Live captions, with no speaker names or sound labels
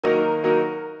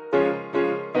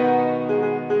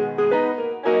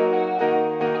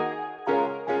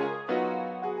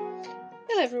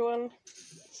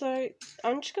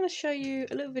I'm just going to show you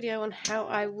a little video on how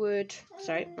I would,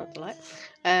 sorry, not the light,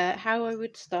 how I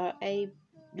would start a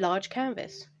large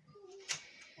canvas.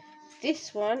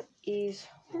 This one is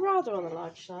rather on the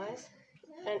large size,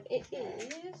 and it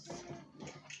is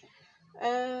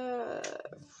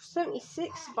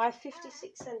 76 by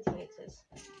 56 centimetres,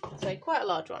 so quite a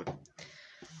large one.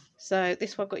 So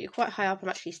this one got you quite high up. I'm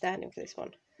actually standing for this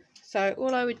one. So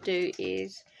all I would do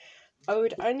is I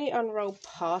would only unroll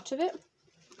part of it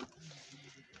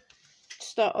to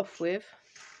start off with.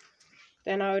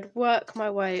 Then I would work my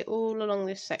way all along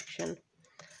this section.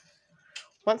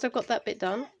 Once I've got that bit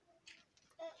done,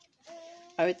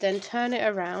 I would then turn it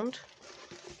around,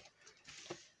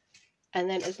 and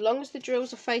then as long as the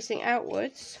drills are facing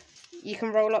outwards, you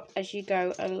can roll up as you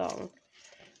go along.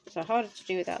 So harder to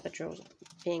do without the drills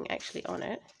being actually on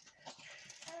it.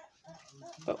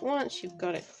 But once you've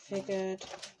got it figured,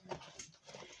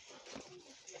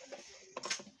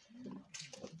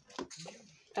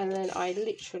 and then I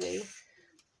literally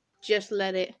just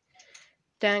let it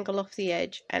dangle off the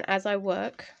edge, and as I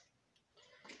work,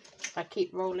 I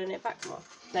keep rolling it back more.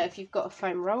 Now if you've got a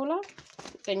foam roller,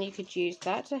 then you could use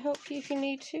that to help you if you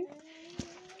need to.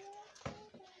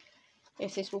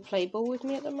 If this will play ball with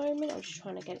me at the moment, I'm just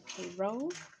trying to get it to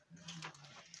roll.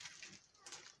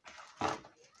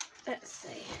 Let's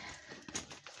see.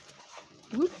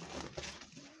 Whoop.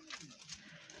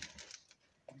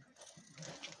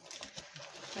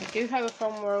 I do have a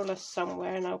foam roller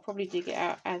somewhere, and I'll probably dig it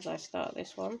out as I start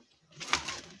this one.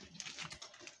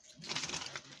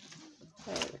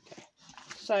 There we go.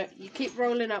 So you keep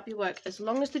rolling up your work. As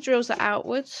long as the drills are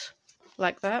outwards,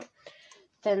 like that,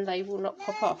 then they will not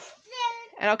pop off.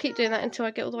 And I'll keep doing that until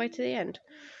I get all the way to the end.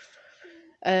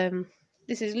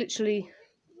 This is literally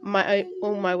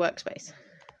all my workspace.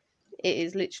 It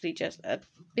is literally just a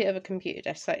bit of a computer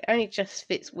desk, so it only just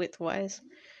fits widthwise.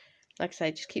 Like I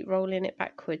say, just keep rolling it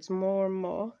backwards more and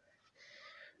more.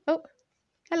 Oh,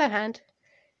 hello hand.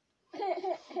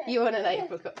 You want an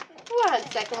apricot? 1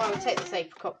 second while we take this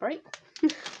apricot break.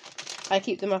 I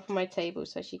keep them up on my table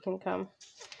so she can come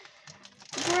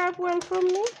grab one from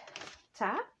me.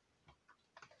 Ta.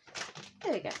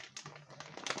 There we go.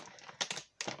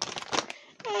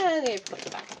 And the apricot's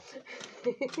back.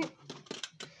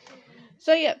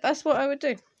 So yeah, that's what I would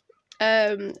do.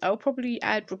 I'll probably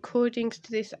add recordings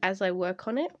to this as I work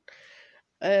on it.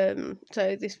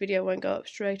 So this video won't go up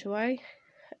straight away.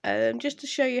 Just to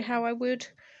show you how I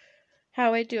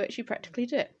do actually practically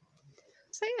do it.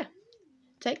 So yeah,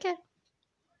 take care.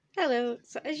 Hello.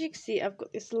 So as you can see, I've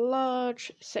got this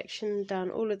large section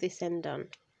done, all of this end done.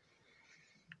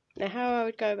 Now how I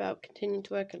would go about continuing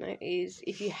to work on it is,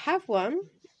 if you have one,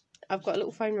 I've got a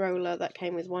little foam roller that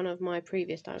came with one of my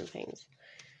previous diamond paintings.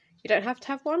 You don't have to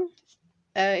have one.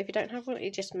 If you don't have one,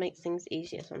 it just makes things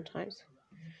easier sometimes.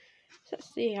 So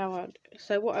let's see how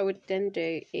so what I would then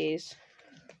do is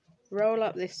roll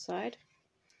up this side.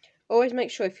 Always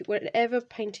make sure, whatever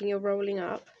painting you're rolling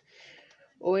up,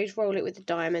 always roll it with the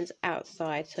diamonds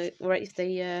outside, so right, if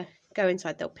they go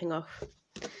inside, they'll ping off.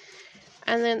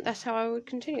 And then that's how I would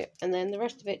continue it. And then the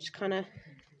rest of it just kind of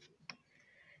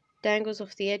dangles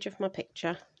off the edge of my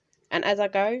picture. And as I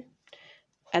go,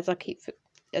 as I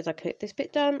get this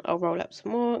bit done, I'll roll up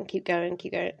some more and keep going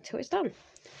until it's done.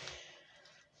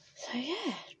 So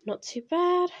yeah, not too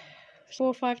bad. 4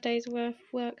 or 5 days worth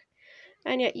of work.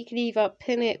 And yet you can either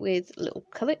pin it with little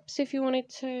clips if you wanted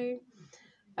to,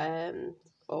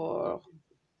 or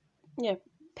yeah,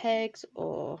 pegs,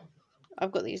 or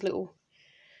I've got these little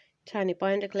tiny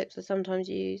binder clips I sometimes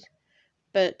use.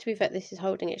 But to be fair, this is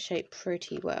holding its shape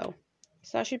pretty well,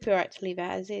 so I should be alright to leave it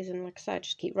as is, and like I said,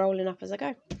 just keep rolling up as I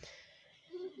go.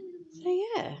 So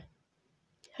yeah,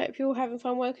 hope you're all having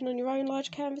fun working on your own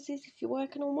large canvases if you're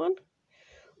working on one,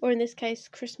 or in this case,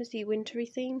 Christmassy, wintry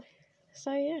theme.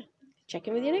 So yeah, check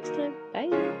in with you next time.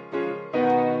 Bye.